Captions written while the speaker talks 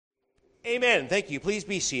Amen. Thank you. Please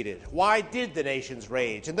be seated. Why did the nations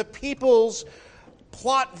rage and the peoples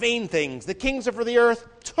plot vain things? The kings of the earth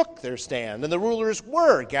took their stand, and the rulers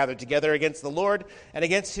were gathered together against the Lord and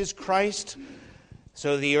against his Christ.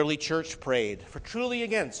 So the early church prayed, for truly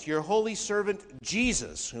against your holy servant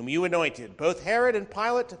Jesus, whom you anointed, both Herod and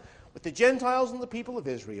Pilate, with the Gentiles and the people of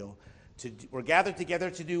Israel, were gathered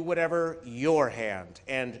together to do whatever your hand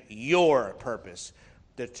and your purpose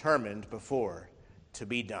determined before to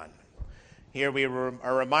be done. Here we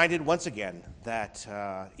are reminded once again that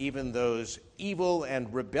even those evil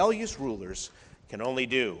and rebellious rulers can only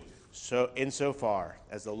do so insofar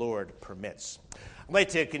as the Lord permits. I'd like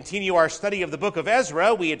to continue our study of the book of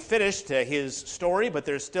Ezra. We had finished his story, but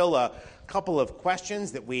there's still a couple of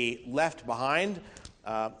questions that we left behind.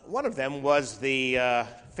 One of them was the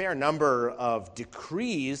fair number of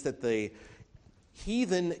decrees that the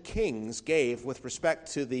heathen kings gave with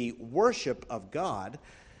respect to the worship of God.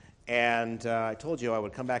 And I told you I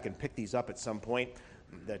would come back and pick these up at some point.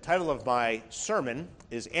 The title of my sermon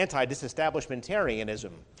is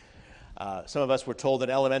Antidisestablishmentarianism. Some of us were told in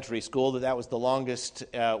elementary school that that was the longest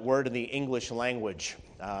word in the English language.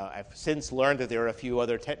 I've since learned that there are a few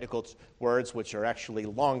other technical words which are actually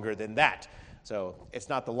longer than that. So it's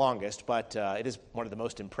not the longest, but it is one of the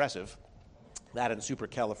most impressive. That and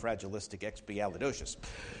supercalifragilisticexpialidocious.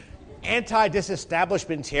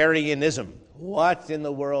 Antidisestablishmentarianism. What in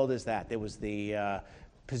the world is that? It was the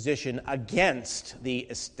position against the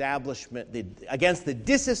against the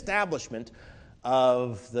disestablishment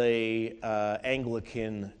of the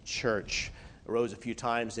Anglican Church. It arose a few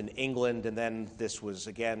times in England, and then this was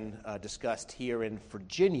again discussed here in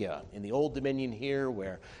Virginia, in the Old Dominion here,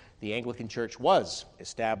 where the Anglican Church was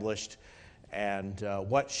established. And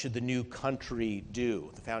what should the new country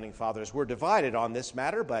do? The Founding Fathers were divided on this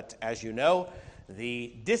matter, but as you know,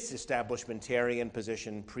 the disestablishmentarian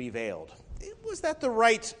position prevailed. Was that the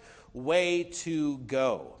right way to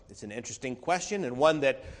go? It's an interesting question and one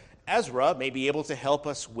that Ezra may be able to help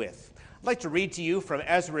us with. I'd like to read to you from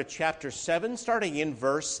Ezra chapter 7, starting in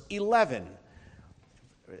verse 11.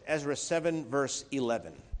 Ezra 7, verse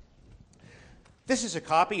 11. This is a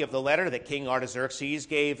copy of the letter that King Artaxerxes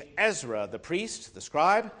gave Ezra, the priest, the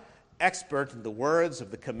scribe, expert in the words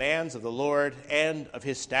of the commands of the Lord and of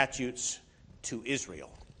his statutes to Israel.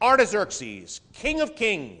 Artaxerxes, king of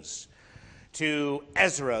kings, to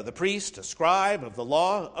Ezra, the priest, a scribe of the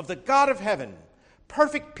law of the God of heaven,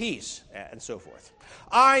 perfect peace, and so forth.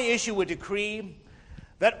 I issue a decree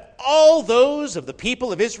that all those of the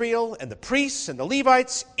people of Israel and the priests and the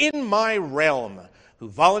Levites in my realm who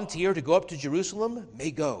volunteer to go up to Jerusalem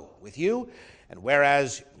may go with you. And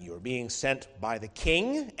whereas you are being sent by the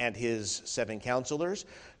king and his 7 counselors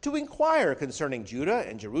to inquire concerning Judah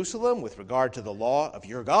and Jerusalem with regard to the law of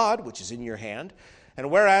your God, which is in your hand, and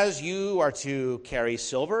whereas you are to carry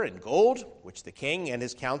silver and gold, which the king and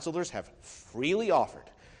his counselors have freely offered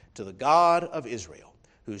to the God of Israel,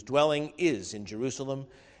 whose dwelling is in Jerusalem,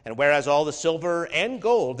 and whereas all the silver and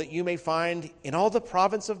gold that you may find in all the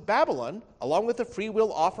province of Babylon, along with the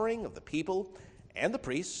freewill offering of the people and the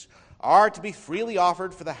priests, are to be freely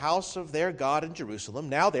offered for the house of their God in Jerusalem.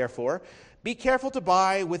 Now, therefore, be careful to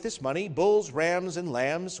buy with this money bulls, rams, and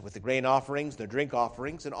lambs, with the grain offerings and the drink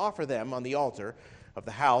offerings, and offer them on the altar of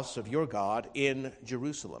the house of your God in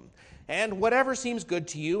Jerusalem. And whatever seems good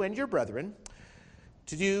to you and your brethren,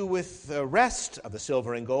 to do with the rest of the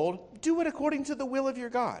silver and gold, do it according to the will of your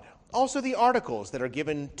God. Also the articles that are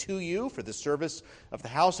given to you for the service of the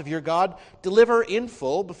house of your God, deliver in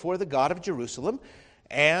full before the God of Jerusalem,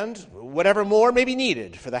 and whatever more may be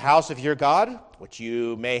needed for the house of your God, which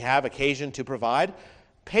you may have occasion to provide,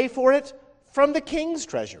 pay for it from the king's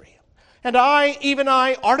treasury. And I, even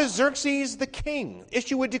I, Artaxerxes the king,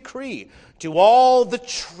 issue a decree to all the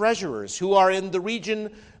treasurers who are in the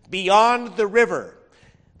region beyond the river,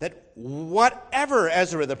 that whatever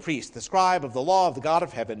Ezra the priest, the scribe of the law of the God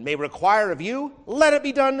of heaven, may require of you, let it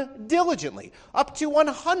be done diligently, up to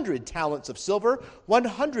 100 talents of silver,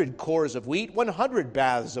 100 cores of wheat, 100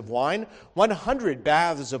 baths of wine, 100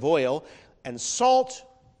 baths of oil, and salt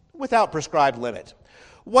without prescribed limit.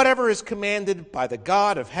 Whatever is commanded by the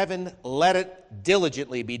God of heaven, let it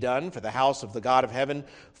diligently be done for the house of the God of heaven.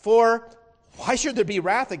 For why should there be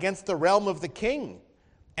wrath against the realm of the king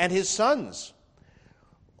and his sons?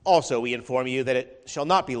 Also, we inform you that it shall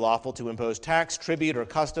not be lawful to impose tax, tribute, or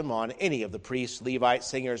custom on any of the priests, Levites,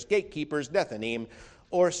 singers, gatekeepers, Nethinim,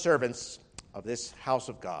 or servants of this house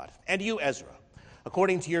of God. And you, Ezra,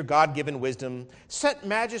 according to your God-given wisdom, set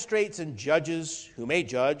magistrates and judges who may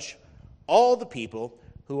judge all the people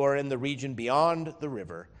who are in the region beyond the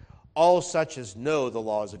river, all such as know the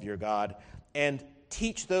laws of your God, and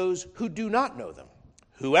teach those who do not know them.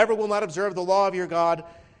 Whoever will not observe the law of your God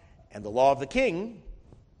and the law of the king,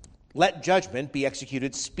 let judgment be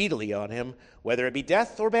executed speedily on him, whether it be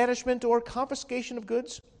death or banishment or confiscation of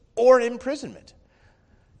goods or imprisonment.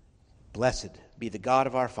 Blessed be the God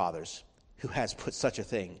of our fathers, who has put such a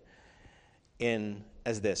thing in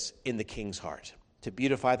the king's heart, to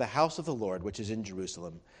beautify the house of the Lord which is in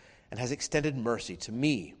Jerusalem, and has extended mercy to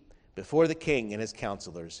me before the king and his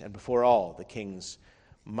counselors, and before all the king's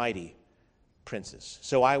mighty princes.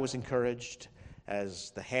 So I was encouraged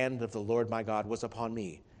as the hand of the Lord my God was upon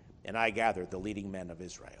me, and I gathered the leading men of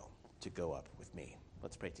Israel to go up with me.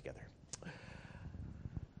 Let's pray together.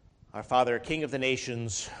 Our Father, King of the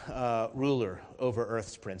nations, ruler over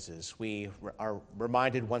earth's princes, we are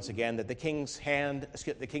reminded once again that the king's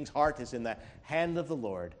heart is in the hand of the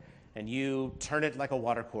Lord, and you turn it like a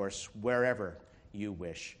watercourse wherever you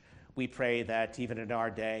wish. We pray that even in our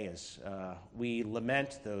day, as we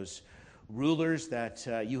lament those rulers that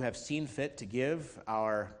you have seen fit to give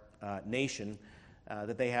our nation,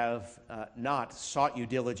 that they have not sought you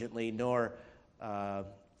diligently, nor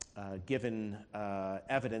given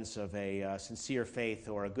evidence of a sincere faith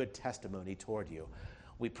or a good testimony toward you.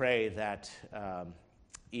 We pray that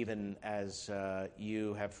even as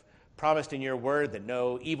you have promised in your word that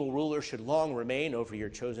no evil ruler should long remain over your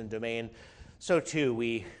chosen domain, so too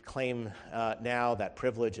we claim now that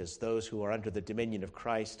privilege as those who are under the dominion of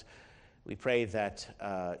Christ. We pray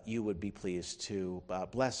that you would be pleased to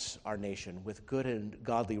bless our nation with good and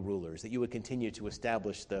godly rulers, that you would continue to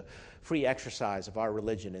establish the free exercise of our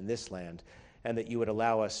religion in this land, and that you would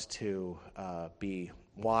allow us to be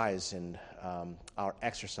wise in our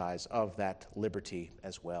exercise of that liberty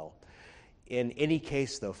as well. In any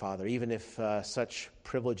case, though, Father, even if such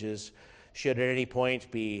privileges should at any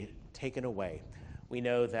point be taken away, we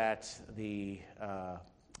know that the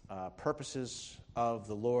purposes of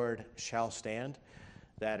the Lord shall stand,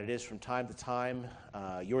 that it is from time to time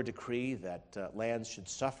your decree that lands should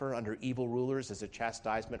suffer under evil rulers as a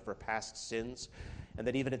chastisement for past sins, and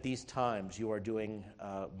that even at these times you are doing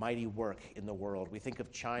mighty work in the world. We think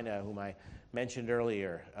of China, whom I mentioned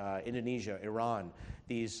earlier, Indonesia, Iran,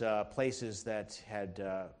 these places that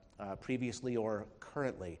had previously or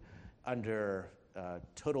currently under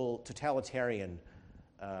totalitarian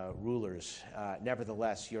rulers.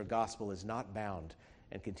 Nevertheless, your gospel is not bound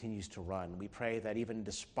and continues to run. We pray that even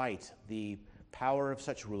despite the power of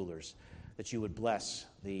such rulers, that you would bless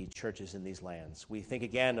the churches in these lands. We think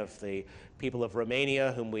again of the people of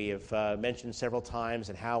Romania, whom we have mentioned several times,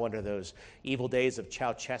 and how under those evil days of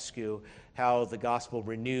Ceausescu, how the gospel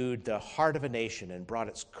renewed the heart of a nation and brought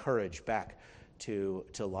its courage back to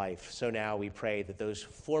life. So now we pray that those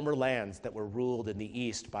former lands that were ruled in the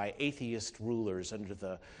East by atheist rulers under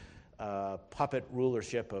the puppet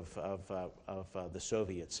rulership of the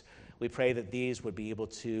Soviets, we pray that these would be able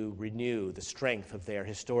to renew the strength of their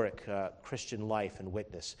historic Christian life and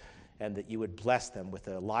witness, and that you would bless them with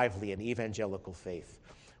a lively and evangelical faith.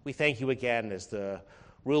 We thank you again as the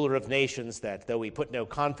ruler of nations, that though we put no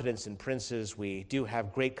confidence in princes, we do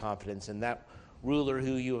have great confidence in that ruler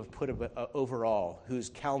who you have put over all, whose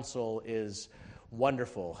counsel is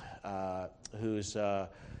wonderful, who is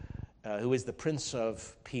the Prince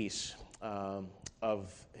of Peace.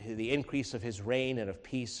 Of the increase of his reign and of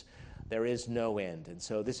peace, there is no end. And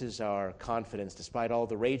so this is our confidence, despite all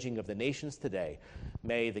the raging of the nations today.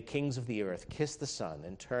 May the kings of the earth kiss the Son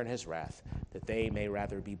and turn his wrath, that they may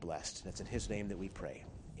rather be blessed. And it's in his name that we pray.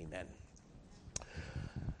 Amen.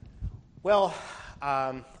 Well,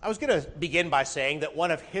 I was going to begin by saying that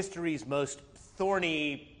one of history's most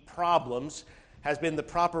thorny problems has been the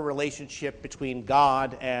proper relationship between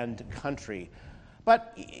God and country.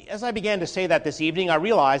 But as I began to say that this evening, I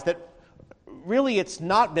realized that really it's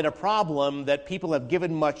not been a problem that people have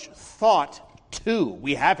given much thought to.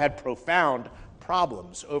 We have had profound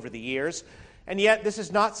problems over the years, and yet this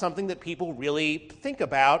is not something that people really think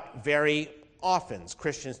about very often.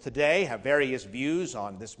 Christians today have various views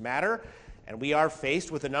on this matter, and we are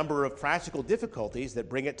faced with a number of practical difficulties that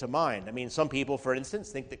bring it to mind. I mean, some people, for instance,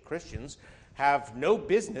 think that Christians have no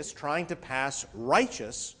business trying to pass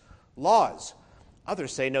righteous laws.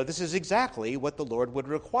 Others say, no, this is exactly what the Lord would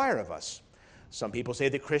require of us. Some people say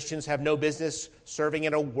that Christians have no business serving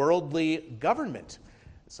in a worldly government.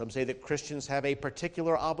 Some say that Christians have a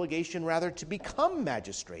particular obligation, rather, to become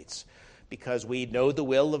magistrates, because we know the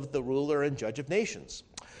will of the ruler and judge of nations.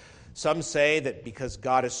 Some say that because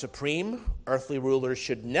God is supreme, earthly rulers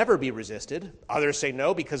should never be resisted. Others say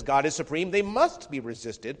no, because God is supreme, they must be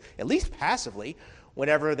resisted, at least passively,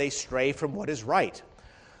 whenever they stray from what is right.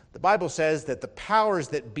 The Bible says that the powers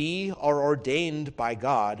that be are ordained by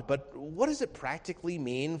God, but what does it practically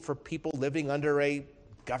mean for people living under a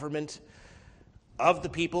government of the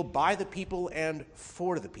people, by the people, and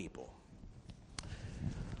for the people?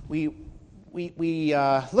 We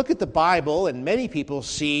look at the Bible, and many people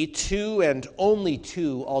see two and only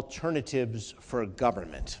two alternatives for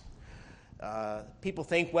government. People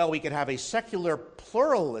think, well, we could have a secular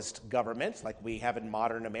pluralist government like we have in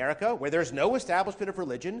modern America, where there's no establishment of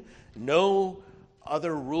religion, no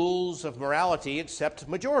other rules of morality except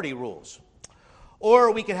majority rules.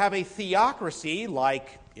 Or we could have a theocracy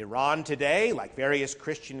like Iran today, like various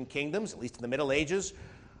Christian kingdoms, at least in the Middle Ages,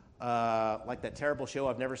 like that terrible show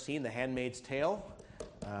I've never seen, The Handmaid's Tale.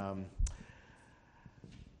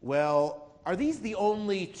 Well, are these the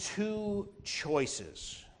only two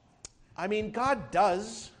choices? I mean, God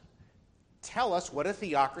does tell us what a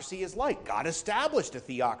theocracy is like. God established a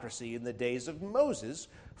theocracy in the days of Moses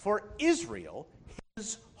for Israel,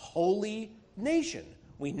 his holy nation.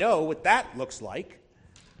 We know what that looks like.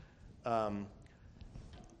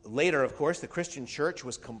 Later, of course, the Christian church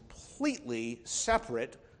was completely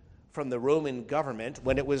separate from the Roman government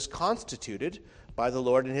when it was constituted by the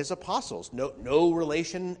Lord and his apostles. No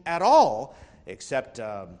relation at all, except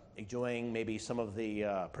enjoying maybe some of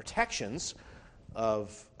the protections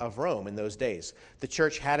of Rome in those days. The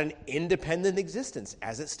church had an independent existence,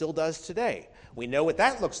 as it still does today. We know what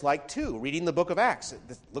that looks like, too, reading the book of Acts. It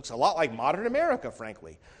looks a lot like modern America,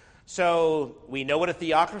 frankly. So we know what a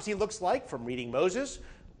theocracy looks like from reading Moses.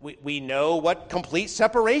 We know what complete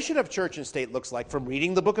separation of church and state looks like from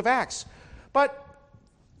reading the book of Acts. But,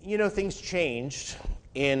 things changed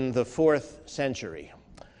in the 4th century.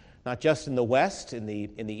 Not just in the West, in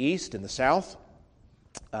the East, in the South.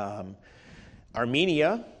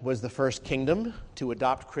 Armenia was the first kingdom to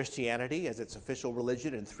adopt Christianity as its official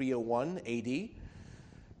religion in 301 AD.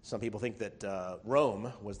 Some people think that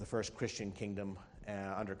Rome was the first Christian kingdom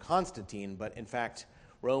under Constantine, but in fact,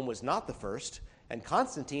 Rome was not the first, and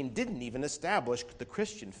Constantine didn't even establish the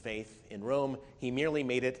Christian faith in Rome. He merely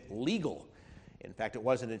made it legal. In fact, it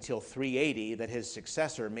wasn't until 380 that his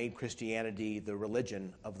successor made Christianity the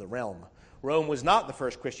religion of the realm. Rome was not the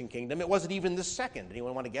first Christian kingdom. It wasn't even the second.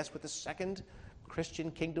 Anyone want to guess what the second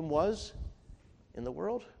Christian kingdom was in the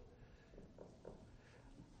world?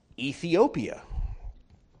 Ethiopia.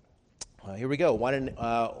 Here we go.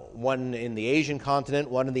 One in the Asian continent,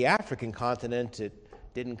 one in the African continent. It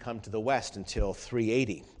didn't come to the West until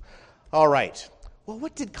 380. All right. Well,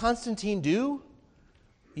 what did Constantine do?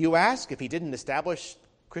 You ask, if he didn't establish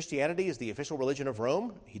Christianity as the official religion of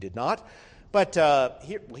Rome? He did not. But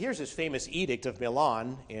here's his famous Edict of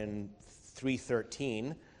Milan in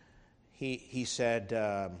 313. He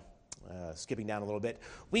said, skipping down a little bit,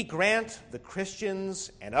 "We grant the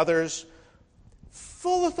Christians and others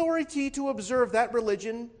full authority to observe that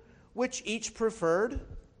religion which each preferred,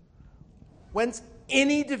 whence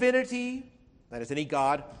any divinity, that is any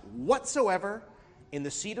God, whatsoever, in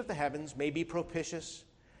the seat of the heavens may be propitious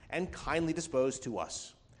and kindly disposed to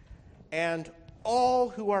us, and all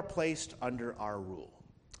who are placed under our rule.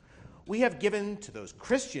 We have given to those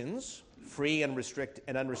Christians free and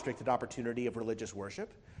unrestricted opportunity of religious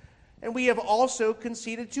worship, and we have also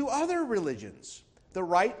conceded to other religions the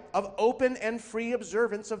right of open and free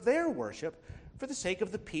observance of their worship for the sake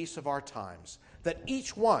of the peace of our times, that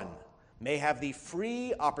each one may have the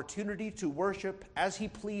free opportunity to worship as he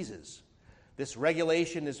pleases. This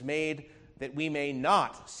regulation is made that we may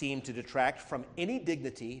not seem to detract from any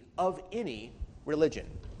dignity of any religion."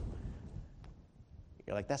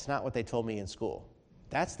 You're like, that's not what they told me in school.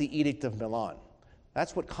 That's the Edict of Milan.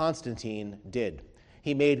 That's what Constantine did.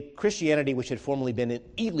 He made Christianity, which had formerly been an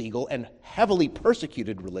illegal and heavily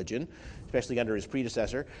persecuted religion, especially under his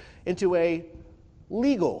predecessor, into a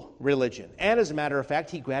legal religion. And as a matter of fact,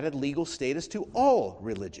 he granted legal status to all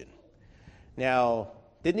religion. Now,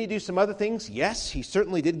 didn't he do some other things? Yes, he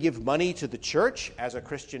certainly did give money to the church as a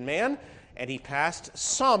Christian man, and he passed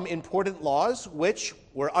some important laws which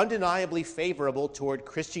were undeniably favorable toward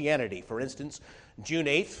Christianity. For instance, June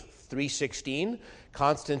 8th, 316,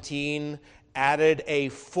 Constantine added a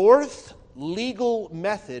fourth legal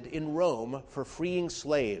method in Rome for freeing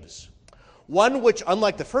slaves, one which,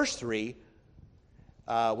 unlike the first three,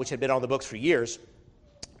 which had been on the books for years,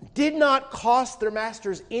 did not cost their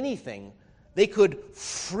masters anything. They could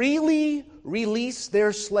freely release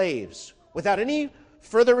their slaves without any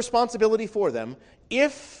further responsibility for them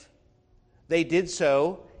if they did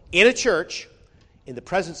so in a church in the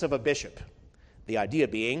presence of a bishop. The idea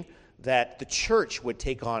being that the church would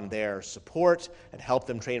take on their support and help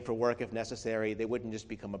them train for work if necessary. They wouldn't just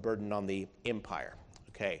become a burden on the empire.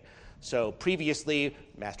 Okay, So previously,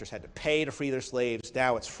 masters had to pay to free their slaves.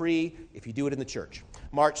 Now it's free if you do it in the church.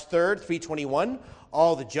 March 3rd, 321,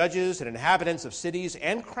 all the judges and inhabitants of cities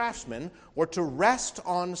and craftsmen were to rest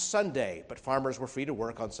on Sunday, but farmers were free to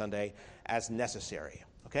work on Sunday as necessary.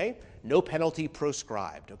 Okay? No penalty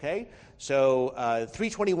proscribed. Okay? So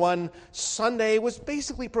 321, Sunday was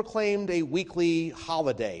basically proclaimed a weekly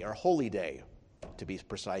holiday or holy day, to be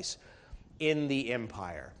precise, in the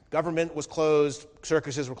empire. Government was closed,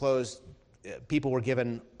 circuses were closed, people were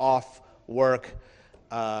given off work.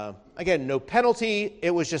 Again, no penalty,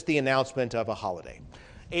 it was just the announcement of a holiday.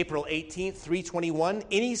 April 18th, 321,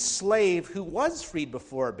 any slave who was freed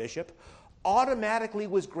before a bishop automatically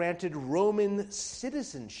was granted Roman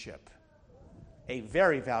citizenship. A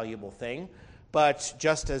very valuable thing, but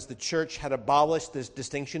just as the church had abolished this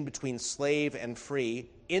distinction between slave and free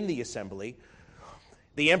in the assembly,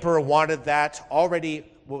 the emperor wanted that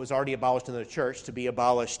what was already abolished in the church to be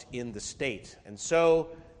abolished in the state, and so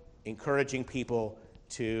encouraging people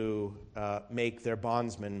to make their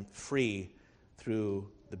bondsmen free through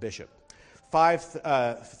the bishop.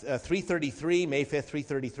 333, May 5th,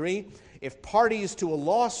 333, if parties to a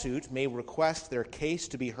lawsuit may request their case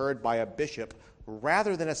to be heard by a bishop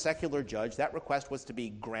rather than a secular judge, that request was to be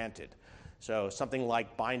granted. So something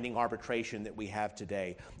like binding arbitration that we have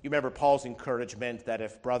today. You remember Paul's encouragement that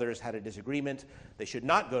if brothers had a disagreement, they should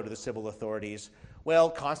not go to the civil authorities. Well,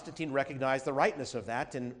 Constantine recognized the rightness of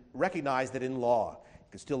that and recognized that in law. You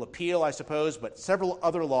can still appeal, I suppose, but several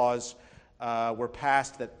other laws were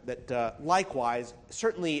passed that likewise,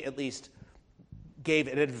 certainly at least, gave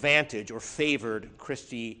an advantage or favored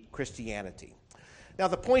Christianity. Now,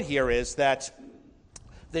 the point here is that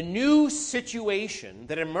the new situation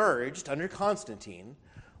that emerged under Constantine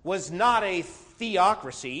was not a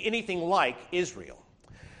theocracy, anything like Israel,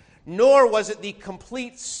 nor was it the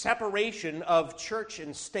complete separation of church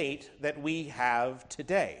and state that we have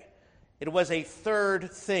today. It was a third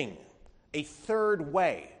thing, a third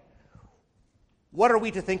way. What are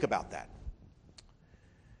we to think about that?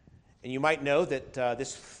 And you might know that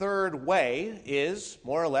this third way is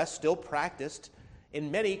more or less still practiced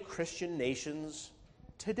in many Christian nations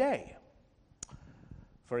today.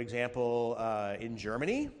 For example, in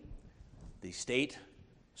Germany, the state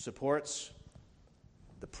supports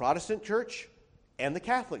the Protestant church and the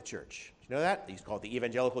Catholic church. You know that? They used to call it the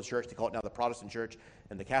evangelical church. They call it now the Protestant church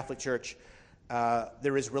and the Catholic church.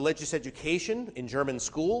 There is religious education in German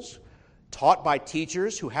schools taught by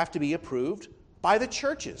teachers who have to be approved by the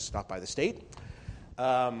churches, not by the state.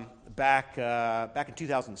 Back in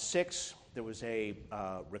 2006, there was a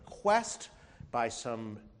request by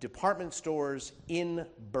some department stores in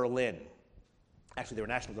Berlin. Actually, they were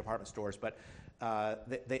national department stores, but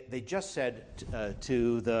they just said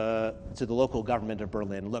to the local government of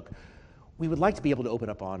Berlin, look, we would like to be able to open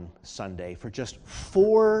up on Sunday for just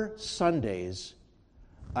 4 Sundays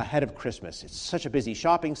ahead of Christmas. It's such a busy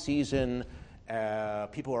shopping season.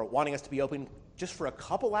 People are wanting us to be open just for a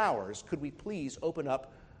couple hours. Could we please open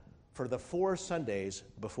up for the 4 Sundays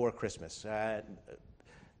before Christmas?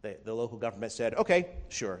 The local government said, okay,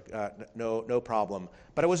 sure, no problem.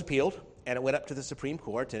 But it was appealed, and it went up to the Supreme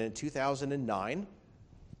Court, and in 2009,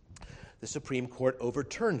 the Supreme Court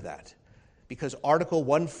overturned that because Article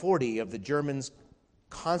 140 of the German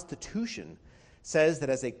Constitution says that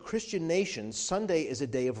as a Christian nation, Sunday is a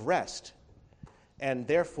day of rest, and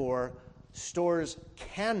therefore stores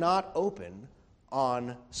cannot open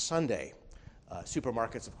on Sunday.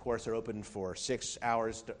 Supermarkets, of course, are open for 6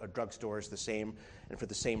 hours, drugstores the same, and for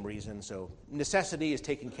the same reason. So necessity is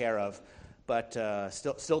taken care of, but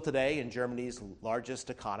still today in Germany's largest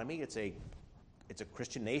economy, it's a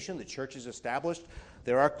Christian nation. The church is established.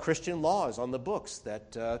 There are Christian laws on the books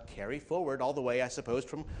that carry forward all the way, I suppose,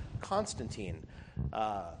 from Constantine.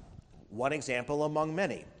 One example among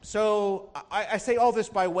many. So I say all this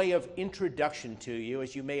by way of introduction to you,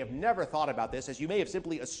 as you may have never thought about this, as you may have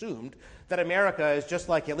simply assumed that America is just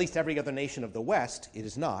like at least every other nation of the West. It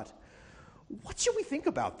is not. What should we think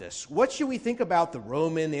about this? What should we think about the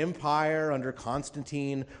Roman Empire under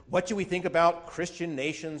Constantine? What should we think about Christian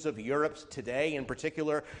nations of Europe today in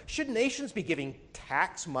particular? Should nations be giving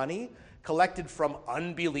tax money collected from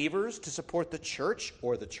unbelievers to support the church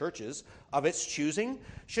or the churches of its choosing?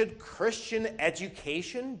 Should Christian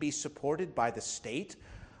education be supported by the state?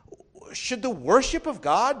 Should the worship of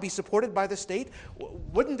God be supported by the state?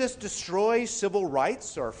 Wouldn't this destroy civil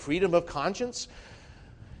rights or freedom of conscience?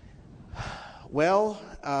 Well,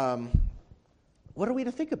 what are we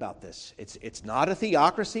to think about this? It's not a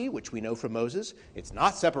theocracy, which we know from Moses. It's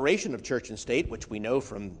not separation of church and state, which we know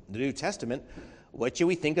from the New Testament. What should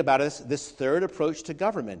we think about this third approach to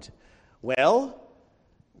government? Well,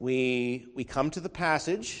 we come to the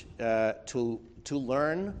passage to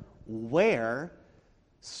learn where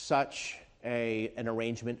such an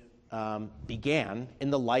arrangement began in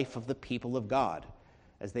the life of the people of God,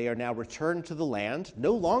 as they are now returned to the land,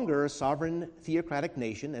 no longer a sovereign theocratic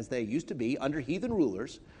nation as they used to be under heathen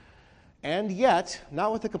rulers, and yet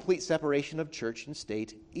not with a complete separation of church and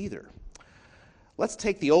state either. Let's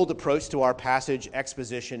take the old approach to our passage,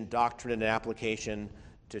 exposition, doctrine, and application,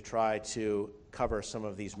 to try to cover some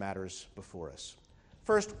of these matters before us.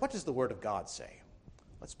 First, what does the Word of God say?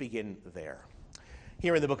 Let's begin there.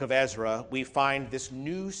 Here in the book of Ezra, we find this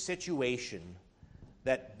new situation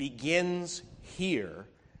that begins here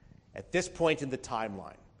at this point in the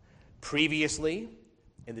timeline. Previously,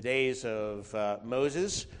 in the days of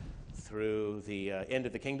Moses, through the end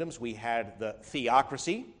of the kingdoms, we had the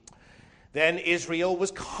theocracy. Then Israel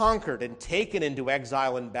was conquered and taken into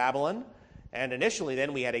exile in Babylon. And initially,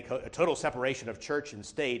 then, we had a total separation of church and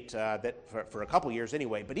state that for a couple years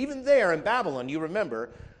anyway. But even there in Babylon, you remember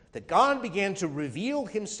that God began to reveal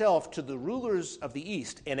himself to the rulers of the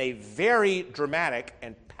East in a very dramatic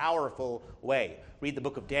and powerful way. Read the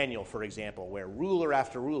book of Daniel, for example, where ruler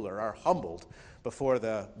after ruler are humbled before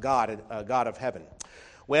the God of heaven.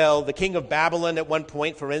 Well, the king of Babylon at one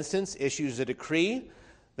point, for instance, issues a decree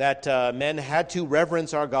that men had to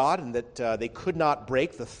reverence our God and that they could not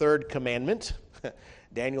break the third commandment.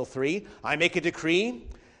 Daniel 3, I make a decree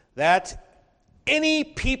that any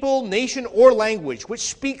people, nation, or language which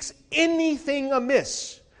speaks anything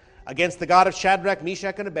amiss against the God of Shadrach,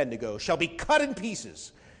 Meshach, and Abednego shall be cut in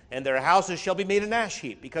pieces, and their houses shall be made an ash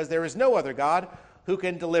heap, because there is no other God who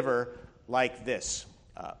can deliver like this.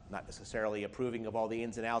 Not necessarily approving of all the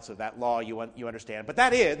ins and outs of that law, you understand. But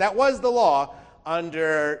that was the law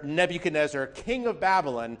under Nebuchadnezzar, king of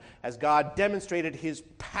Babylon, as God demonstrated his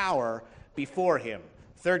power before him.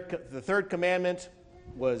 The third commandment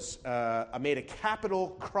was made a capital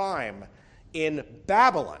crime in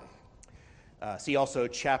Babylon. See also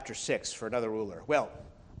chapter 6 for another ruler. Well,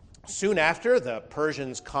 soon after the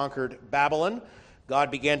Persians conquered Babylon, God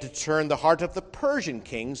began to turn the heart of the Persian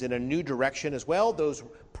kings in a new direction as well. Those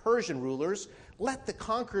Persian rulers let the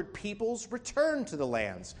conquered peoples return to the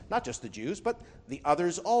lands, not just the Jews, but the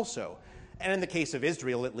others also. And in the case of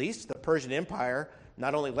Israel, at least, the Persian Empire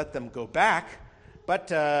not only let them go back, but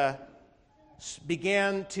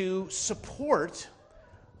began to support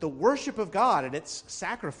the worship of God and its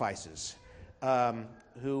sacrifices,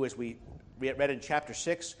 who, as we read in chapter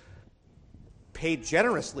 6, paid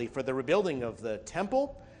generously for the rebuilding of the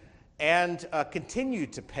temple and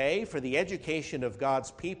continued to pay for the education of God's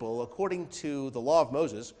people according to the law of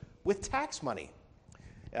Moses with tax money.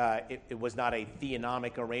 It was not a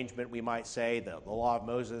theonomic arrangement, we might say. The law of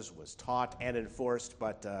Moses was taught and enforced,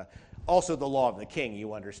 but also the law of the king,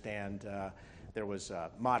 you understand. There was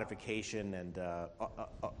modification and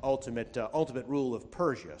ultimate rule of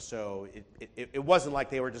Persia. So it wasn't like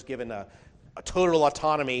they were just given a total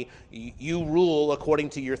autonomy. You rule according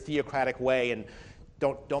to your theocratic way, and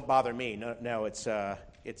don't bother me. No, it's the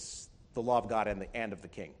law of God and of the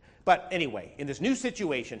king. But anyway, in this new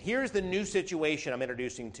situation, here's the new situation I'm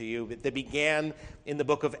introducing to you that began in the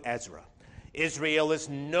book of Ezra. Israel is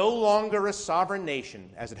no longer a sovereign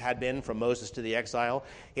nation, as it had been from Moses to the exile.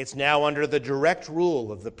 It's now under the direct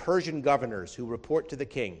rule of the Persian governors who report to the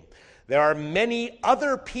king. There are many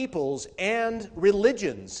other peoples and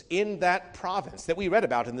religions in that province that we read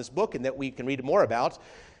about in this book and that we can read more about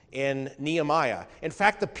in Nehemiah. In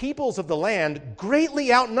fact, the peoples of the land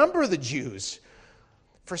greatly outnumber the Jews.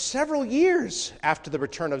 For several years after the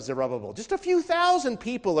return of Zerubbabel, just a few thousand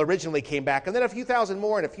people originally came back, and then a few thousand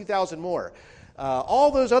more and a few thousand more.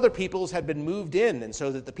 All those other peoples had been moved in, and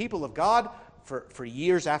so that the people of God, for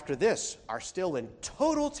years after this, are still in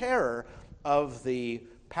total terror of the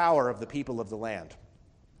power of the people of the land.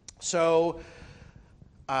 So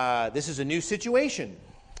this is a new situation.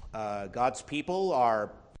 God's people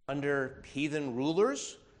are under heathen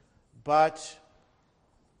rulers, but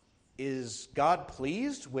is God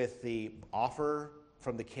pleased with the offer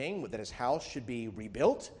from the king that his house should be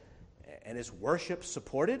rebuilt and his worship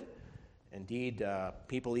supported? Indeed,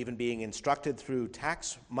 people even being instructed through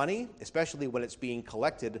tax money, especially when it's being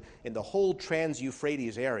collected in the whole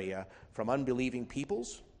Trans-Euphrates area from unbelieving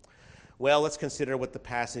peoples? Well, let's consider what the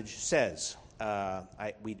passage says.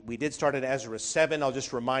 We did start at Ezra 7. I'll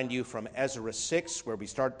just remind you from Ezra 6,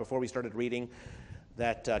 before we started reading,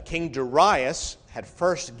 that King Darius had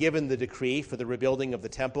first given the decree for the rebuilding of the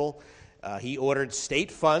temple. He ordered state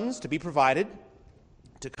funds to be provided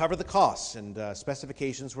to cover the costs, and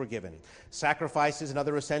specifications were given. Sacrifices and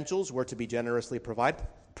other essentials were to be generously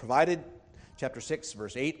provided. Chapter 6,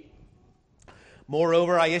 verse 8.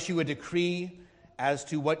 Moreover, I issue a decree as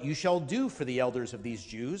to what you shall do for the elders of these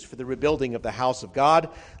Jews, for the rebuilding of the house of God.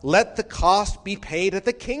 Let the cost be paid at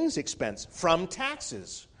the king's expense from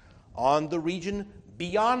taxes on the region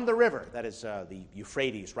beyond the river, that is the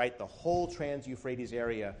Euphrates, right? The whole trans-Euphrates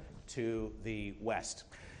area to the west.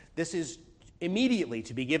 This is immediately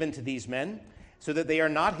to be given to these men so that they are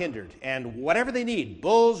not hindered. And whatever they need,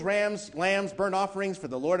 bulls, rams, lambs, burnt offerings for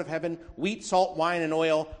the Lord of heaven, wheat, salt, wine, and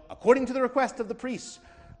oil, according to the request of the priests,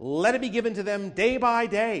 let it be given to them day by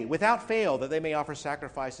day, without fail, that they may offer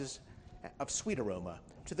sacrifices of sweet aroma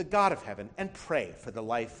to the God of heaven and pray for the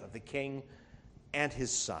life of the king and his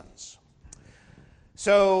sons.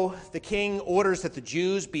 So the king orders that the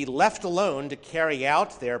Jews be left alone to carry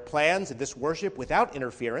out their plans in this worship without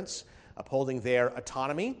interference, upholding their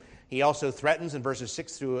autonomy. He also threatens in verses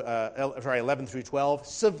 11 through 12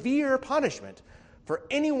 severe punishment for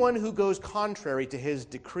anyone who goes contrary to his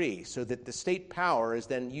decree, so that the state power is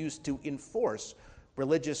then used to enforce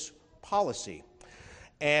religious policy.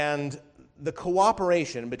 And the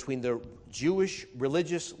cooperation between the Jewish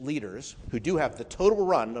religious leaders, who do have the total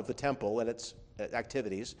run of the temple and its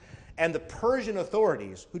activities, and the Persian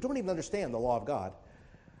authorities, who don't even understand the law of God,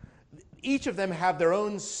 each of them have their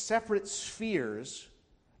own separate spheres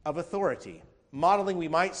of authority, modeling, we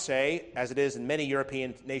might say, as it is in many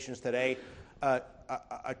European nations today,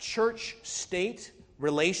 a church-state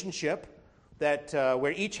relationship that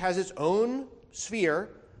where each has its own sphere,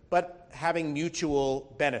 but having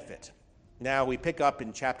mutual benefit. Now we pick up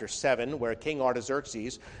in chapter 7, where King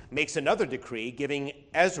Artaxerxes makes another decree, giving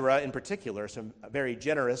Ezra in particular some very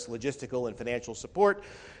generous logistical and financial support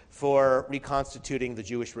for reconstituting the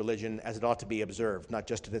Jewish religion as it ought to be observed, not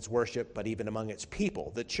just in its worship, but even among its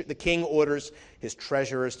people. The king orders his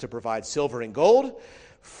treasurers to provide silver and gold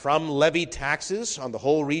from levied taxes on the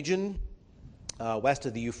whole region west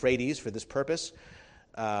of the Euphrates for this purpose,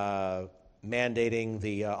 mandating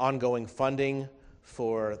the ongoing funding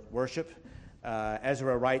for worship.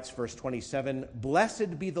 Ezra writes, verse 27,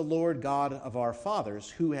 "Blessed be the Lord God of our fathers,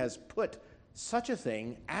 who has put such a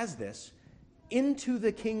thing as this into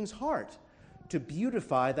the king's heart, to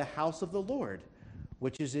beautify the house of the Lord,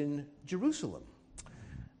 which is in Jerusalem."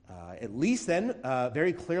 At least then,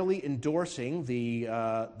 very clearly endorsing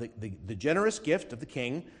the generous gift of the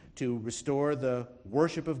king to restore the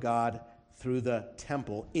worship of God through the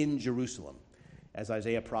temple in Jerusalem. As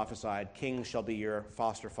Isaiah prophesied, kings shall be your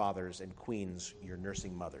foster fathers and queens your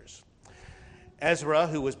nursing mothers. Ezra,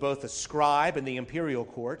 who was both a scribe in the imperial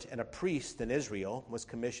court and a priest in Israel, was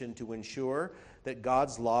commissioned to ensure that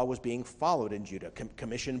God's law was being followed in Judah,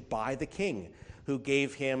 commissioned by the king, who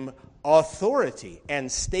gave him authority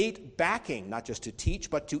and state backing, not just to teach,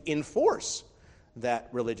 but to enforce that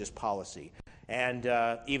religious policy. And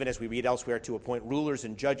even as we read elsewhere, to appoint rulers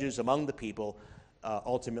and judges among the people,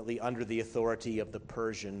 ultimately under the authority of the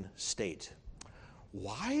Persian state.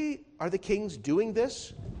 Why are the kings doing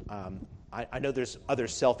this? I know there's other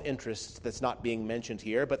self-interest that's not being mentioned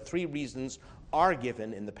here, but 3 reasons are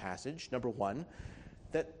given in the passage. Number 1,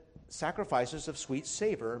 that sacrifices of sweet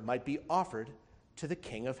savor might be offered to the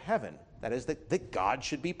King of heaven. That is, that God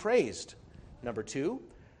should be praised. Number 2,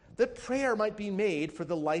 that prayer might be made for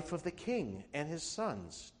the life of the king and his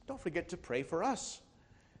sons. Don't forget to pray for us.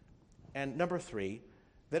 And number 3,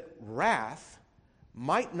 that wrath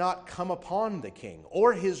might not come upon the king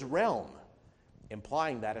or his realm,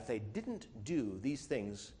 implying that if they didn't do these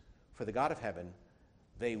things for the God of heaven,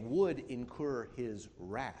 they would incur his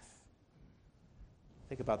wrath.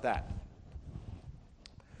 Think about that.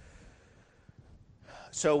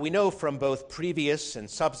 So we know from both previous and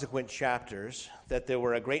subsequent chapters that there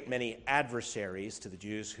were a great many adversaries to the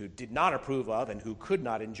Jews who did not approve of and who could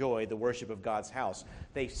not enjoy the worship of God's house.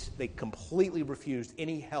 They completely refused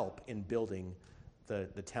any help in building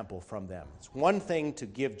the temple from them. It's one thing to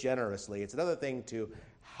give generously. It's another thing to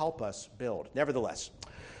help us build. Nevertheless,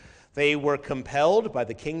 they were compelled by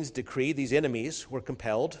the king's decree. These enemies were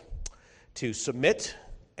compelled to submit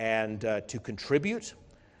and to contribute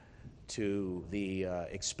to the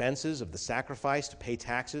expenses of the sacrifice, to pay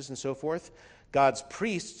taxes and so forth. God's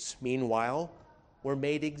priests, meanwhile, were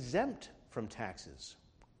made exempt from taxes,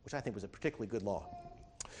 which I think was a particularly good law.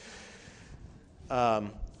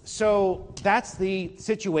 So that's the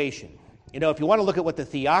situation. You know, if you want to look at what the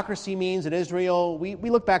theocracy means in Israel, we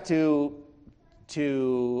look back to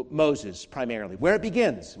Moses primarily, where it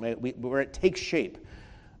begins, where it takes shape.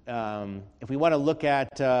 If we want to look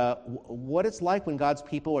at what it's like when God's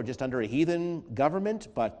people are just under a heathen government,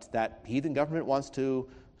 but that heathen government wants to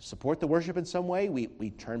support the worship in some way, we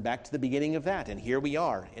turn back to the beginning of that, and here we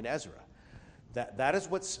are in Ezra. That is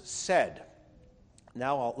what's said.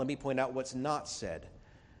 Now let me point out what's not said.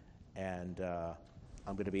 And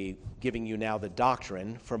I'm going to be giving you now the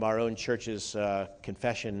doctrine from our own church's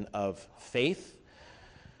confession of faith.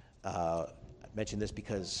 I mention this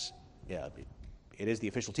because it is the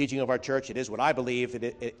official teaching of our church. It is what I believe.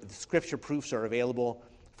 The scripture proofs are available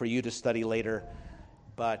for you to study later.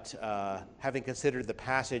 But having considered the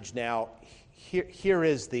passage now, here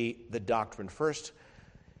is the doctrine. First,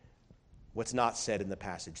 what's not said in the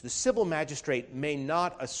passage. The civil magistrate may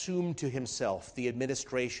not assume to himself the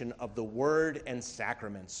administration of the word and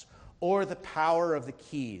sacraments or the power of the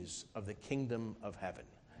keys of the kingdom of heaven.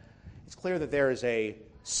 It's clear that there is a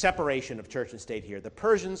separation of church and state here. The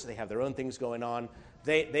Persians, they have their own things going on.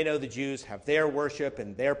 They know the Jews have their worship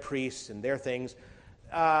and their priests and their things.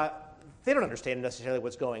 They don't understand necessarily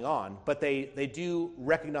what's going on, but they do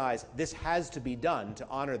recognize this has to be done to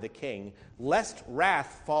honor the king, lest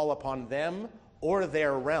wrath fall upon them or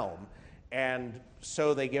their realm, and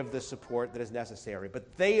so they give the support that is necessary.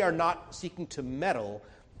 But they are not seeking to meddle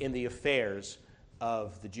in the affairs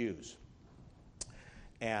of the Jews.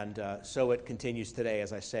 And so it continues today,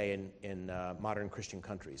 as I say, in modern Christian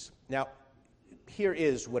countries. Now, here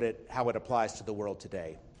is how it applies to the world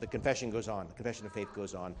today. The confession goes on. The confession of faith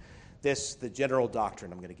goes on. The general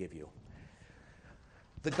doctrine I'm going to give you.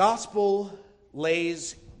 The gospel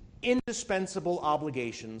lays indispensable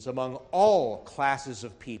obligations among all classes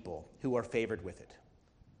of people who are favored with it.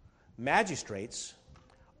 Magistrates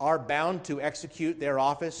are bound to execute their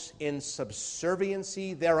office in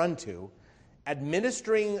subserviency thereunto,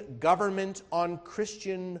 administering government on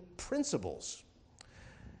Christian principles,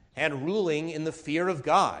 and ruling in the fear of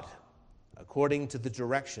God, according to the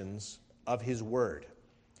directions of his word,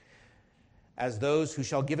 as those who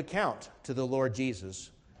shall give account to the Lord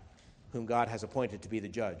Jesus, whom God has appointed to be the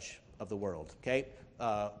judge of the world. Okay?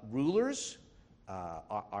 Rulers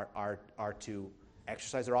are to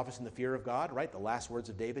exercise their office in the fear of God, right? The last words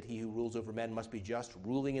of David, he who rules over men must be just,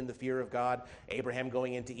 ruling in the fear of God. Abraham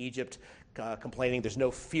going into Egypt, complaining there's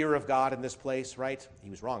no fear of God in this place, right? He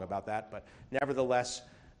was wrong about that, but nevertheless,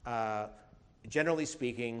 generally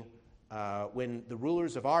speaking, when the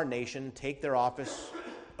rulers of our nation take their office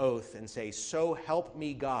oath and say, "So help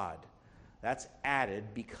me God," that's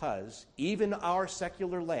added because even our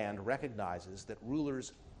secular land recognizes that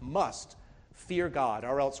rulers must fear God,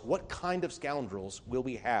 or else what kind of scoundrels will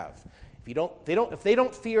we have? If they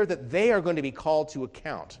don't fear that they are going to be called to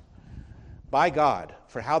account by God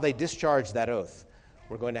for how they discharge that oath,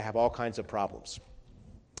 we're going to have all kinds of problems.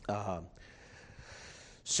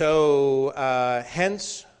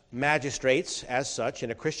 Hence, magistrates, as such, in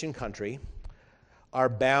a Christian country, are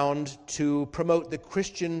bound to promote the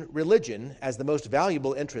Christian religion as the most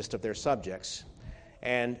valuable interest of their subjects,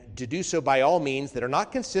 and to do so by all means that are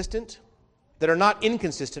not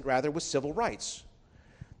inconsistent with civil rights,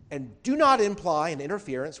 and do not imply an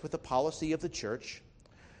interference with the policy of the church,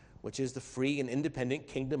 which is the free and independent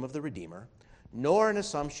kingdom of the Redeemer, nor an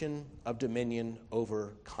assumption of dominion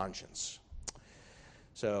over conscience.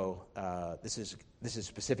 So this is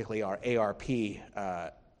specifically our ARP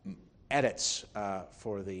edits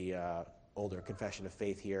for the older Confession of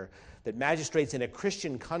Faith here, that magistrates in a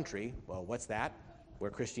Christian country, well, what's that?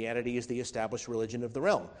 Where Christianity is the established religion of the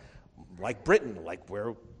realm. Like Britain, like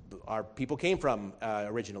where our people came from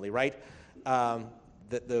originally, right?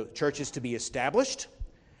 The church is to be established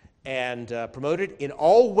and promoted in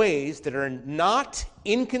all ways that are not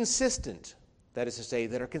inconsistent, that is to say,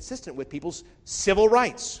 that are consistent with people's civil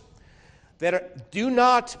rights, do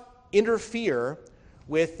not interfere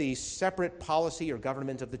with the separate policy or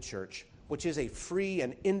government of the church, which is a free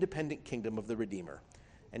and independent kingdom of the Redeemer,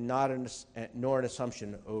 and nor an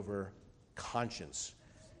assumption over conscience,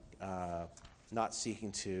 not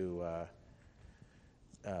seeking to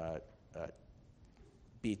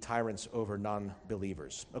be tyrants over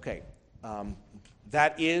non-believers. Okay,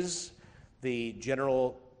 that is the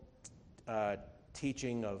general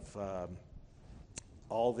teaching of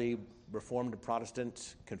all the Reformed and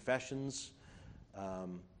Protestant confessions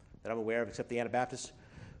that I'm aware of, except the Anabaptists.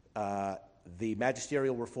 The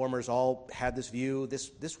magisterial reformers all had this view.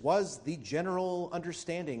 This was the general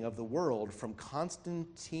understanding of the world from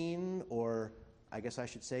Constantine, or I guess I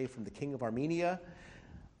should say from the King of Armenia,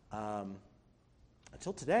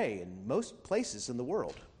 until today in most places in the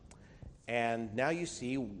world. And now you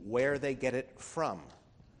see where they get it from.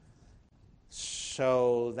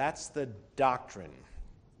 So that's the doctrine.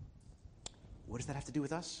 What does that have to do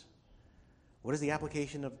with us? What is the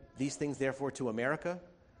application of these things, therefore, to America?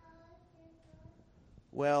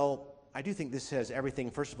 Well, I do think this has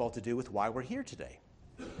everything, first of all, to do with why we're here today.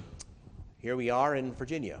 Here we are in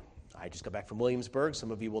Virginia. I just got back from Williamsburg,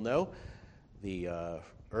 some of you will know. the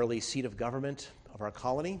early seat of government of our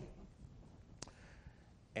colony.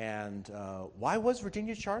 And why was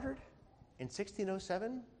Virginia chartered in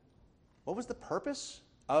 1607? What was the purpose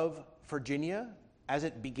of Virginia as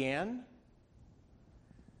it began?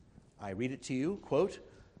 I read it to you, quote,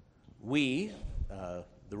 "We," the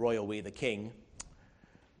royal we, the king,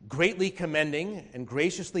 "greatly commending and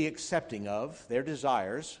graciously accepting of their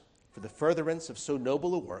desires for the furtherance of so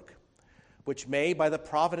noble a work, which may, by the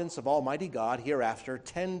providence of Almighty God, hereafter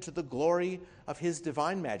tend to the glory of His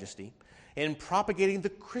divine majesty, in propagating the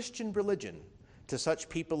Christian religion to such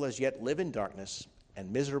people as yet live in darkness and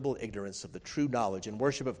miserable ignorance of the true knowledge and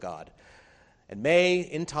worship of God, and may,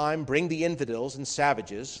 in time, bring the infidels and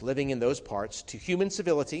savages living in those parts to human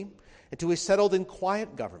civility and to a settled and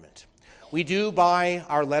quiet government. We do, by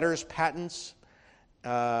our letters, patents,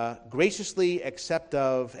 graciously accept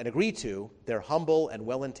of and agree to their humble and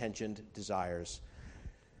well-intentioned desires."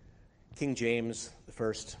 King James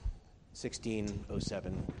I,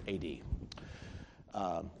 1607 A.D.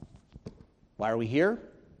 Why are we here?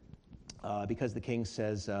 Because the king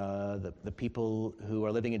says the people who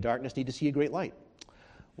are living in darkness need to see a great light.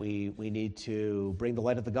 We need to bring the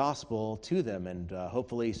light of the gospel to them, and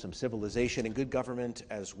hopefully some civilization and good government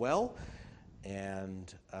as well.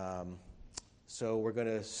 And so we're going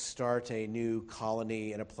to start a new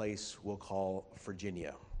colony in a place we'll call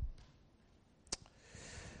Virginia.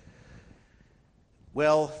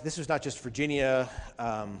 Well, this was not just Virginia.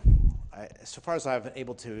 So far as I've been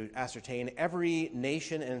able to ascertain, every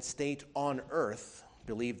nation and state on earth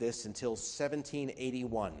believed this until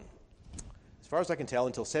 1781. As far as I can tell,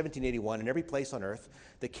 until 1781, in every place on earth,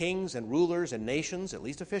 the kings and rulers and nations, at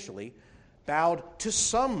least officially, bowed to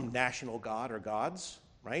some national god or gods,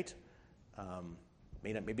 right?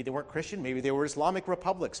 Maybe they weren't Christian, maybe they were Islamic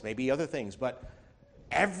republics, maybe other things, but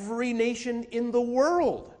every nation in the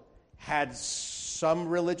world had some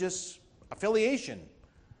religious affiliation,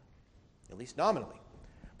 at least nominally.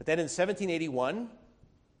 But then in 1781,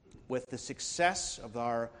 with the success of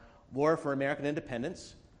our War for American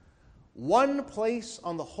Independence, one place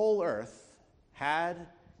on the whole earth had,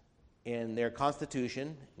 in their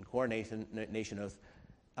constitution and coronation oath,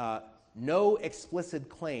 no explicit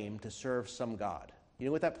claim to serve some god. You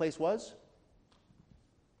know what that place was?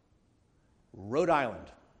 Rhode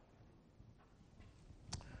Island.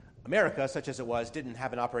 America, such as it was, didn't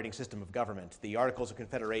have an operating system of government. The Articles of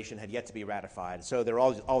Confederation had yet to be ratified, so there were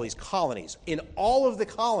all these colonies. In all of the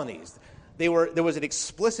colonies, there was an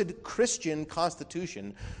explicit Christian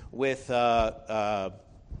constitution with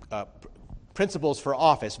principles for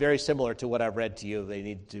office, very similar to what I've read to you. They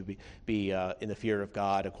need to be in the fear of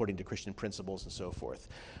God according to Christian principles and so forth.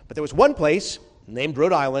 But there was one place, named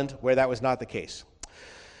Rhode Island, where that was not the case.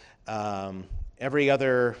 Every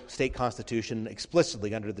other state constitution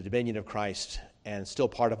explicitly under the dominion of Christ and still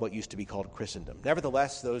part of what used to be called Christendom.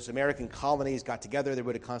 Nevertheless, those American colonies got together, they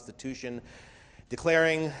wrote a constitution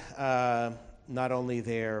declaring not only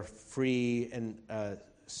their free and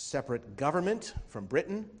separate government from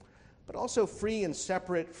Britain, but also free and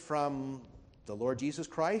separate from the Lord Jesus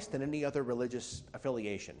Christ and any other religious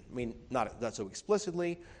affiliation. I mean, not so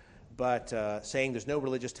explicitly, but saying there's no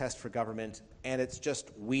religious test for government, and it's just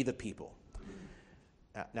we the people.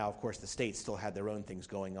 Now, of course, the states still had their own things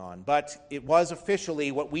going on, but it was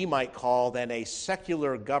officially what we might call then a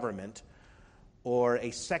secular government or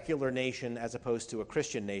a secular nation as opposed to a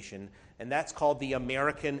Christian nation, and that's called the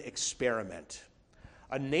American experiment.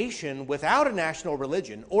 A nation without a national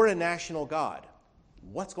religion or a national God.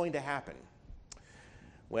 What's going to happen?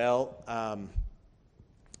 Well,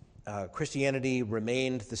 Christianity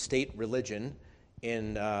remained the state religion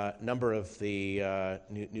in a number of the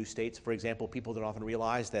new states. For example, people don't often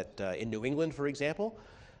realize that in New England, for example,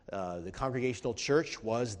 the Congregational Church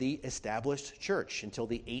was the established church until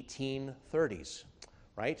the 1830s,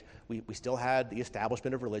 right? We still had the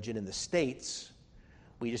establishment of religion in the states.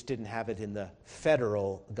 We just didn't have it in the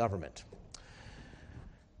federal government.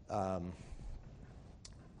 But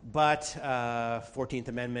 14th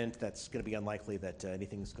Amendment, that's going to be unlikely that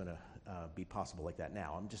anything's going to be possible like that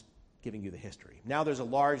now. I'm just giving you the history. Now there's a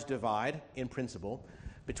large divide, in principle,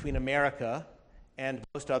 between America and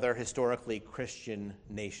most other historically Christian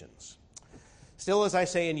nations. Still, as I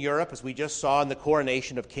say, in Europe, as we just saw in the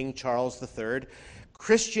coronation of King Charles III,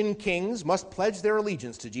 Christian kings must pledge their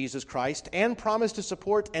allegiance to Jesus Christ and promise to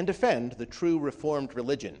support and defend the true Reformed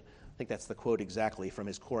religion. I think that's the quote exactly from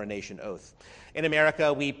his coronation oath. In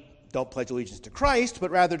America, we don't pledge allegiance to Christ, but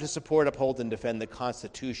rather to support, uphold, and defend the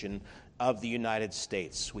Constitution of the United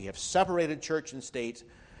States. We have separated church and state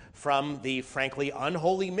from the frankly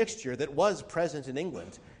unholy mixture that was present in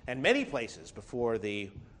England and many places before the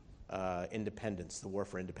independence, the war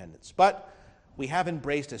for independence. But we have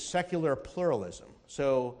embraced a secular pluralism.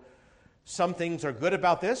 So some things are good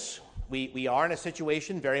about this. We are in a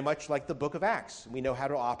situation very much like the book of Acts. We know how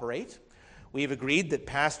to operate. We've agreed that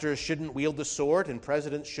pastors shouldn't wield the sword and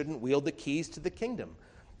presidents shouldn't wield the keys to the kingdom.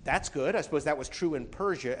 That's good. I suppose that was true in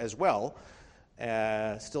Persia as well.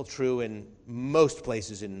 Still true in most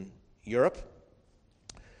places in Europe.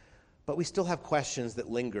 But we still have questions that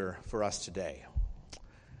linger for us today.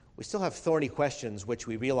 We still have thorny questions which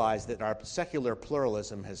we realize that our secular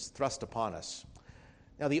pluralism has thrust upon us.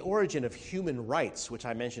 Now, the origin of human rights, which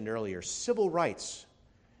I mentioned earlier, civil rights,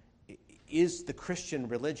 is the Christian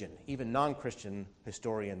religion. Even non-Christian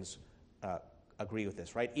historians agree with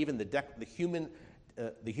this, right? Even the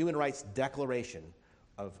Human Rights Declaration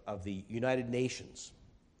of the United Nations,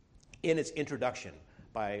 in its introduction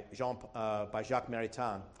by Jacques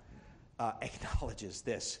Maritain, acknowledges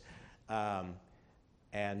this.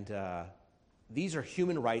 These are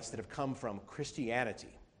human rights that have come from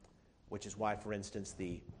Christianity, which is why, for instance,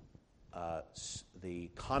 the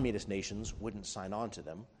communist nations wouldn't sign on to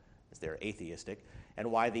them, as they're atheistic, and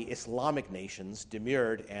why the Islamic nations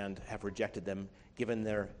demurred and have rejected them, giving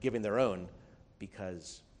their own,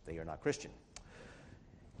 because they are not Christian.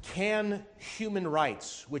 Can human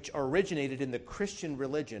rights, which originated in the Christian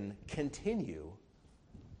religion, continue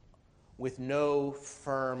with no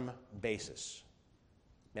firm basis?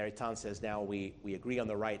 Maritain says now we agree on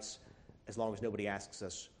the rights as long as nobody asks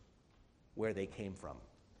us where they came from.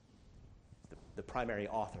 The primary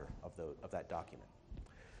author of that document.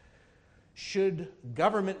 Should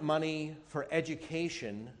government money for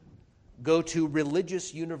education go to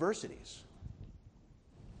religious universities?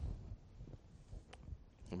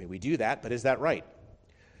 I mean, we do that, but is that right?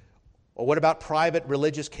 Or what about private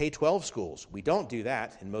religious K-12 schools? We don't do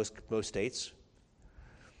that in most states.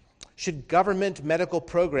 Should government medical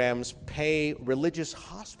programs pay religious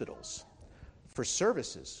hospitals for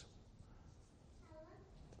services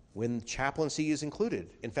when chaplaincy is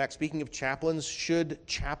included? In fact, speaking of chaplains, should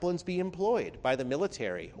chaplains be employed by the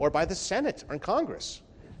military or by the Senate or Congress,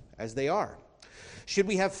 as they are? Should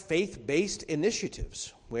we have faith-based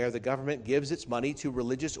initiatives where the government gives its money to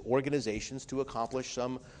religious organizations to accomplish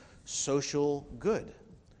some social good?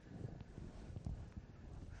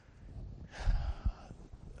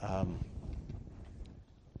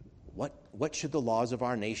 What should the laws of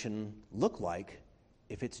our nation look like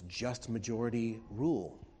if it's just majority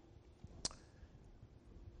rule?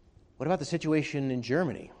 What about the situation in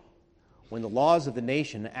Germany, when the laws of the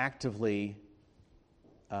nation actively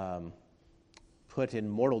put in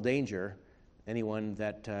mortal danger anyone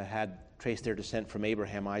that had traced their descent from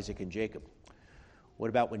Abraham, Isaac, and Jacob? What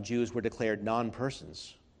about when Jews were declared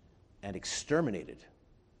non-persons and exterminated?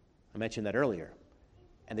 I mentioned that earlier.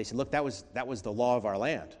 And they said, look, that was the law of our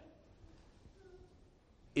land.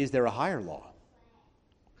 Is there a higher law?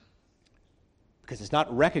 Because it's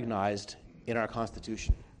not recognized in our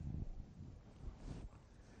Constitution.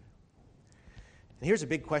 And here's a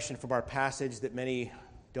big question from our passage that many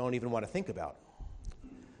don't even want to think about.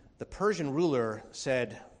 The Persian ruler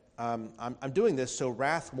said, I'm doing this so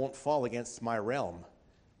wrath won't fall against my realm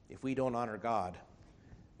if we don't honor God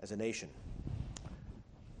as a nation.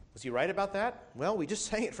 Was he right about that? Well, we just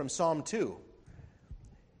sang it from Psalm 2,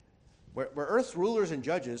 where earth's rulers and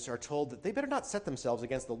judges are told that they better not set themselves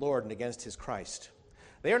against the Lord and against his Christ.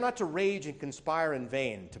 They are not to rage and conspire in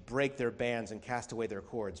vain to break their bands and cast away their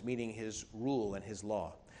cords, meaning his rule and his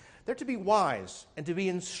law. They're to be wise and to be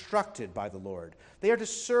instructed by the Lord. They are to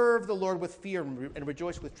serve the Lord with fear and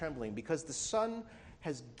rejoice with trembling, because the Son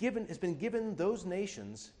has been given those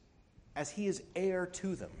nations as he is heir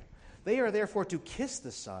to them. They are therefore to kiss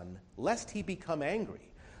the Son, lest he become angry.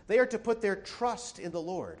 They are to put their trust in the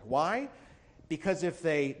Lord. Why? Because if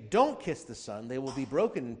they don't kiss the Son, they will be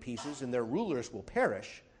broken in pieces and their rulers will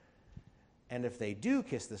perish. And if they do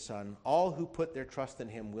kiss the Son, all who put their trust in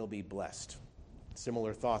him will be blessed.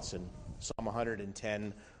 Similar thoughts in Psalm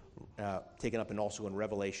 110, taken up and also in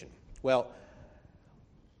Revelation. Well,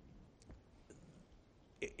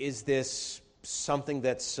 is this something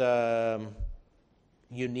that's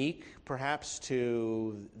unique, perhaps,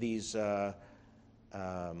 to these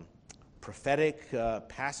prophetic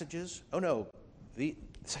passages? Oh, no.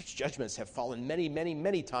 Such judgments have fallen many, many,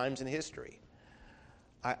 many times in history.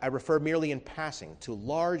 I refer merely in passing to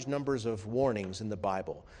large numbers of warnings in the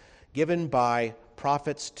Bible given by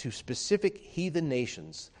prophets to specific heathen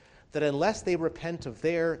nations that unless they repent of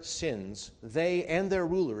their sins, they and their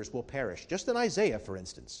rulers will perish. Just in Isaiah, for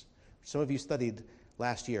instance. Some of you studied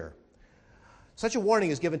last year. Such a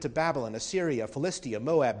warning is given to Babylon, Assyria, Philistia,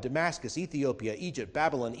 Moab, Damascus, Ethiopia, Egypt,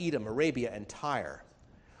 Babylon, Edom, Arabia, and Tyre.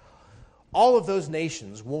 all of those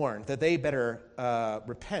nations warned that they better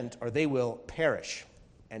repent or they will perish.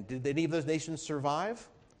 And did any of those nations survive?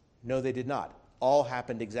 No, they did not. All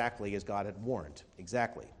happened exactly as God had warned.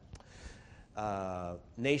 Exactly.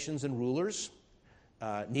 Nations and rulers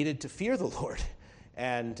needed to fear the Lord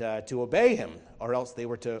and to obey him, or else they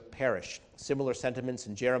were to perish. Similar sentiments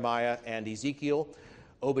in Jeremiah and Ezekiel.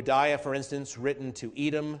 Obadiah, for instance, written to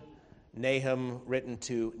Edom. Nahum, written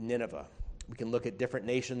to Nineveh. We can look at different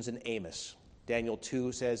nations in Amos. Daniel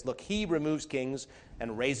 2 says, look, he removes kings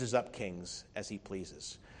and raises up kings as he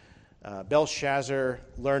pleases. Belshazzar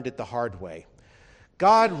learned it the hard way.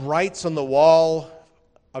 God writes on the wall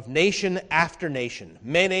of nation after nation,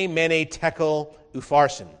 Mene, Mene, Tekel,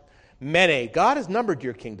 Upharsin. Mene, God has numbered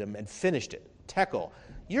your kingdom and finished it. Tekel,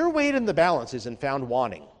 your weight in the balance is and found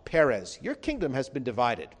wanting. Perez, your kingdom has been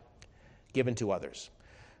divided, given to others.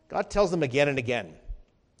 God tells them again and again,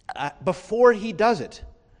 before he does it,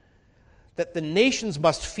 that the nations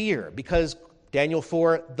must fear, because, Daniel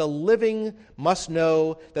 4, the living must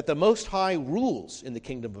know that the Most High rules in the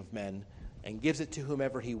kingdom of men and gives it to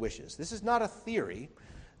whomever he wishes. This is not a theory.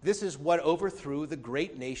 This is what overthrew the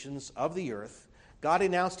great nations of the earth. God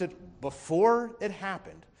announced it before it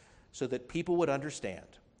happened so that people would understand.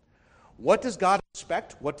 What does God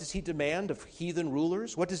expect? What does he demand of heathen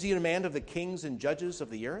rulers? What does he demand of the kings and judges of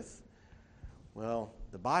the earth? Well,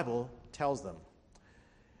 the Bible tells them.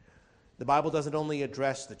 The Bible doesn't only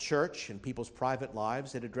address the church and people's private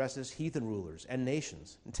lives, it addresses heathen rulers and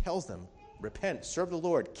nations and tells them, repent, serve the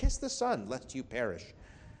Lord, kiss the Son, lest you perish,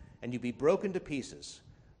 and you be broken to pieces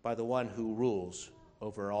by the one who rules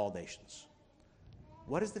over all nations.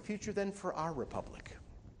 What is the future then for our republic?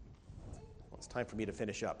 Well, it's time for me to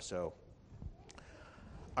finish up. So,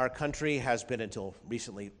 our country has been until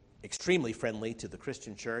recently extremely friendly to the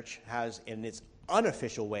Christian church, has in its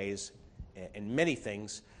unofficial ways, in many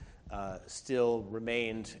things, still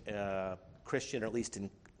remained Christian, or at least in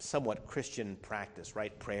somewhat Christian practice,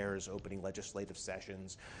 right? Prayers, opening legislative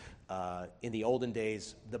sessions. In the olden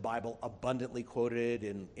days, the Bible abundantly quoted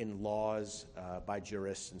in laws by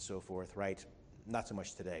jurists and so forth, right? Not so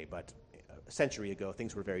much today, but a century ago,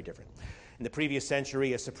 things were very different. In the previous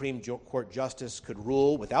century, a Supreme Court justice could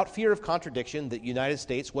rule without fear of contradiction that the United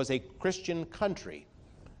States was a Christian country.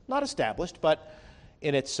 Not established, but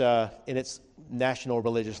in its national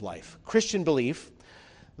religious life. Christian belief,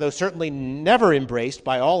 though certainly never embraced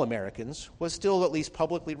by all Americans, was still at least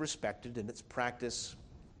publicly respected, and its practice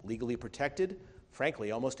legally protected, frankly,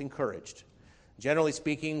 almost encouraged. Generally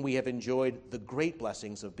speaking, we have enjoyed the great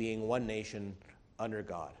blessings of being one nation under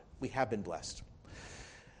God. We have been blessed.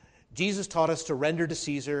 Jesus taught us to render to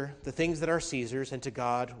Caesar the things that are Caesar's, and to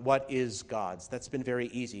God what is God's. That's been very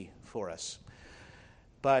easy for us.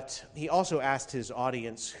 But he also asked his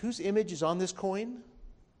audience, whose image is on this coin?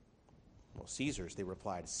 Well, Caesar's, they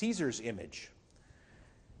replied. Caesar's image.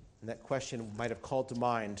 And that question might have called to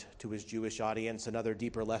mind to his Jewish audience another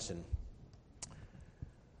deeper lesson.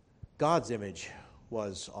 God's image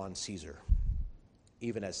was on Caesar,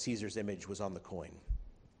 even as Caesar's image was on the coin.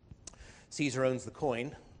 Caesar owns the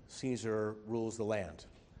coin. Caesar rules the land.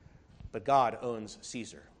 But God owns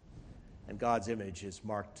Caesar, and God's image is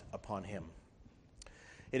marked upon him.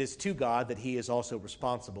 It is to God that he is also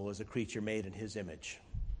responsible as a creature made in his image.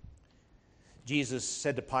 Jesus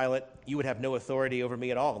said to Pilate, you would have no authority over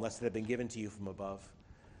me at all unless it had been given to you from above.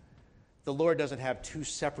 The Lord doesn't have two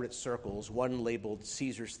separate circles, one labeled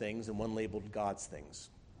Caesar's things and one labeled God's things.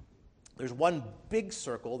 There's one big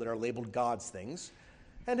circle that are labeled God's things,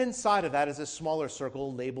 and inside of that is a smaller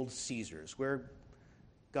circle labeled Caesar's, where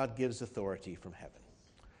God gives authority from heaven.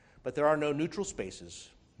 But there are no neutral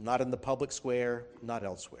spaces, not in the public square, not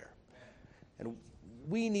elsewhere. And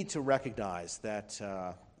we need to recognize that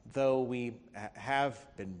though we have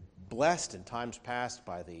been blessed in times past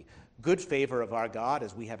by the good favor of our God,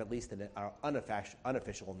 as we have at least in our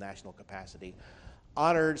unofficial national capacity,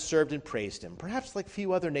 honored, served, and praised him, perhaps like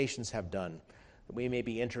few other nations have done, that we may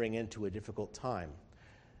be entering into a difficult time.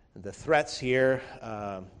 The threats here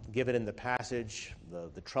given in the passage,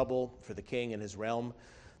 the trouble for the king and his realm,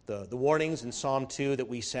 the warnings in Psalm 2 that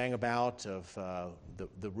we sang about of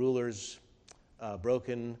the rulers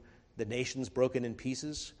broken, the nations broken in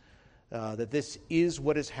pieces, that this is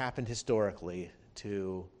what has happened historically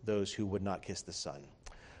to those who would not kiss the Son.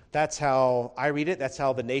 That's how I read it. That's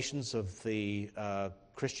how the nations of the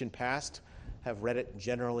Christian past have read it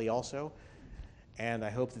generally also. And I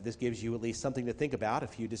hope that this gives you at least something to think about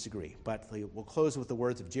if you disagree. But we'll close with the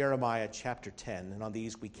words of Jeremiah chapter 10, and on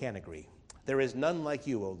these we can agree. There is none like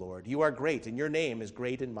you, O Lord. You are great, and your name is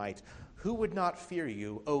great in might. Who would not fear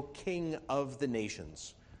you, O King of the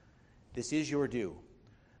nations? This is your due.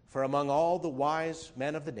 For among all the wise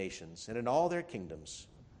men of the nations and in all their kingdoms,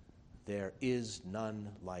 there is none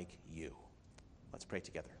like you. Let's pray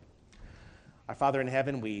together. Our Father in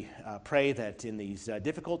heaven, we pray that in these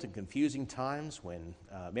difficult and confusing times when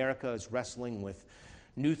America is wrestling with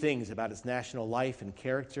new things about its national life and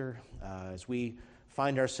character, as we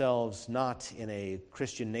find ourselves not in a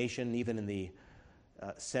Christian nation, even in the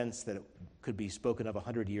sense that it could be spoken of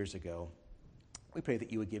 100 years ago, we pray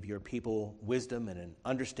that you would give your people wisdom and an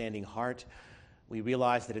understanding heart. We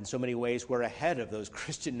realize that in so many ways we're ahead of those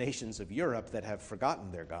Christian nations of Europe that have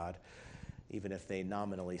forgotten their God, even if they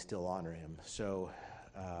nominally still honor him. So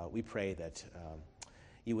we pray that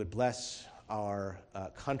you would bless our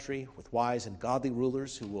country with wise and godly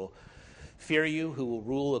rulers who will fear you, who will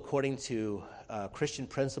rule according to Christian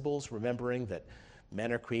principles, remembering that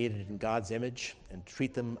men are created in God's image, and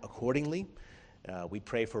treat them accordingly. We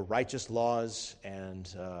pray for righteous laws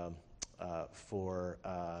and for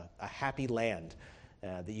a happy land,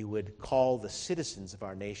 that you would call the citizens of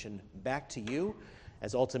our nation back to you,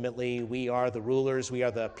 as ultimately we are the rulers, we are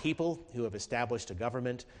the people who have established a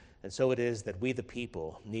government, and so it is that we the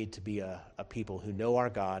people need to be a people who know our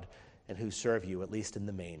God and who serve you, at least in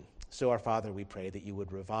the main. So our Father, we pray that you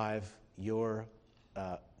would revive your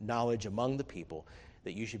knowledge among the people,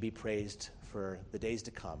 that you should be praised for the days to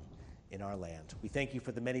come in our land. We thank you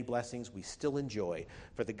for the many blessings we still enjoy,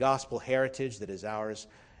 for the gospel heritage that is ours,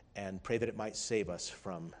 and pray that it might save us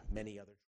from many other